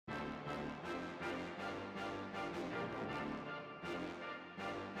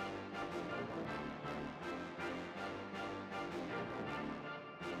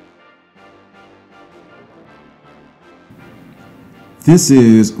This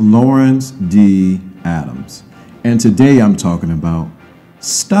is Lawrence D. Adams, and today I'm talking about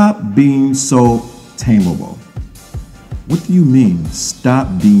stop being so tameable. What do you mean, stop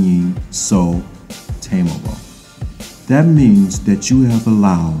being so tameable? That means that you have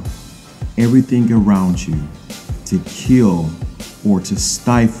allowed everything around you to kill or to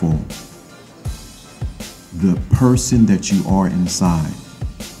stifle the person that you are inside.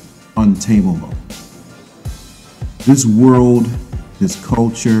 Untamable. This world, this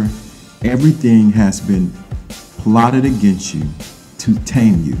culture, everything has been plotted against you to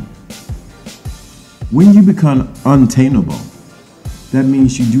tame you. When you become untamable, that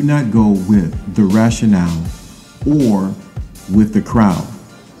means you do not go with the rationale or with the crowd.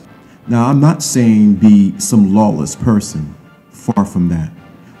 Now, I'm not saying be some lawless person, far from that.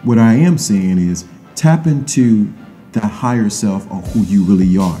 What I am saying is tap into the higher self of who you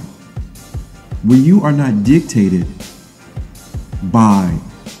really are, where you are not dictated by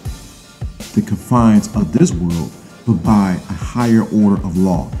the confines of this world, but by a higher order of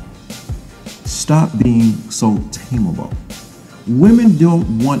law. Stop being so tameable. Women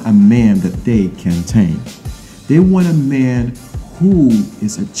don't want a man that they can tame. They want a man who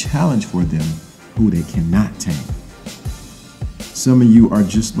is a challenge for them, who they cannot tame. Some of you are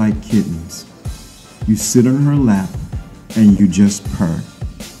just like kittens. You sit on her lap and you just purr.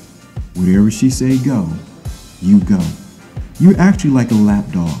 Whatever she say go, you go. You're actually like a lap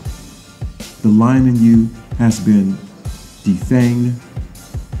dog. The lion in you has been defanged,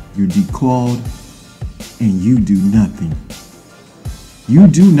 you're declawed, and you do nothing. You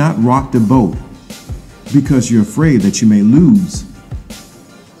do not rock the boat because you're afraid that you may lose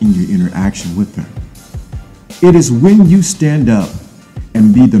in your interaction with her. It is when you stand up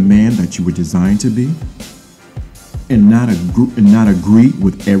and be the man that you were designed to be and not agree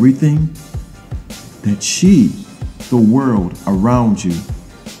with everything that she, the world around you,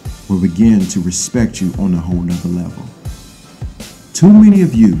 will begin to respect you on a whole nother level. Too many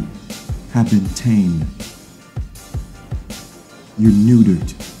of you have been tamed. You're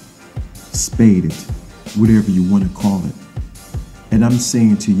neutered, spaded, whatever you want to call it. And I'm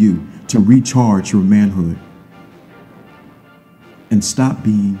saying to you to recharge your manhood and stop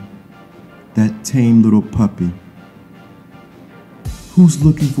being that tame little puppy who's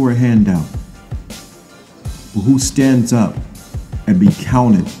looking for a handout, but who stands up and be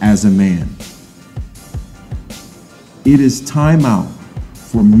counted as a man. It is time out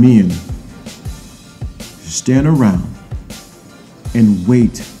for men to stand around and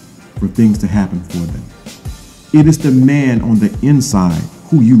wait for things to happen for them. It is the man on the inside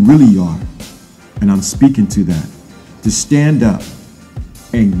who you really are, and I'm speaking to that, to stand up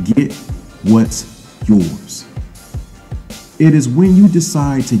and get what's yours. It is when you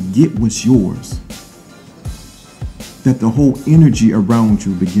decide to get what's yours that the whole energy around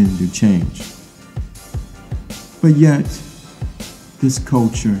you begins to change. But yet, this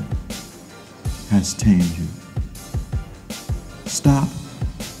culture has tamed you. Stop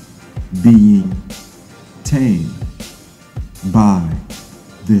being tamed by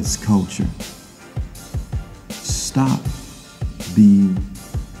this culture. Stop being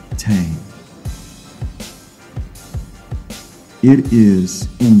tamed. It is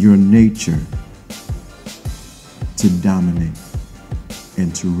in your nature to dominate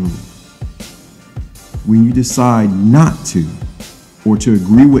and to rule. When you decide not to, or to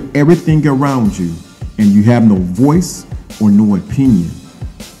agree with everything around you, and you have no voice or no opinion,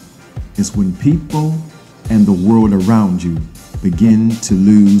 it's when people and the world around you begin to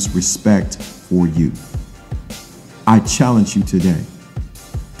lose respect for you. I challenge you today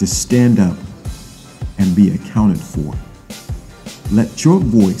to stand up and be accounted for. Let your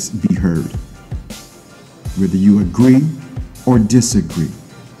voice be heard, whether you agree or disagree.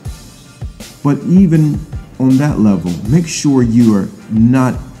 But even on that level, make sure you are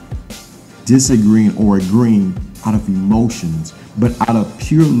not disagreeing or agreeing out of emotions, but out of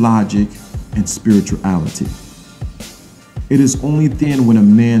pure logic and spirituality. It is only then when a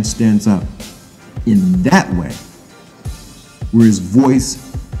man stands up in that way where his voice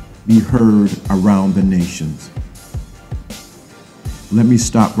be heard around the nations. Let me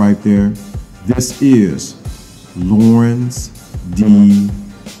stop right there. This is Lawrence D.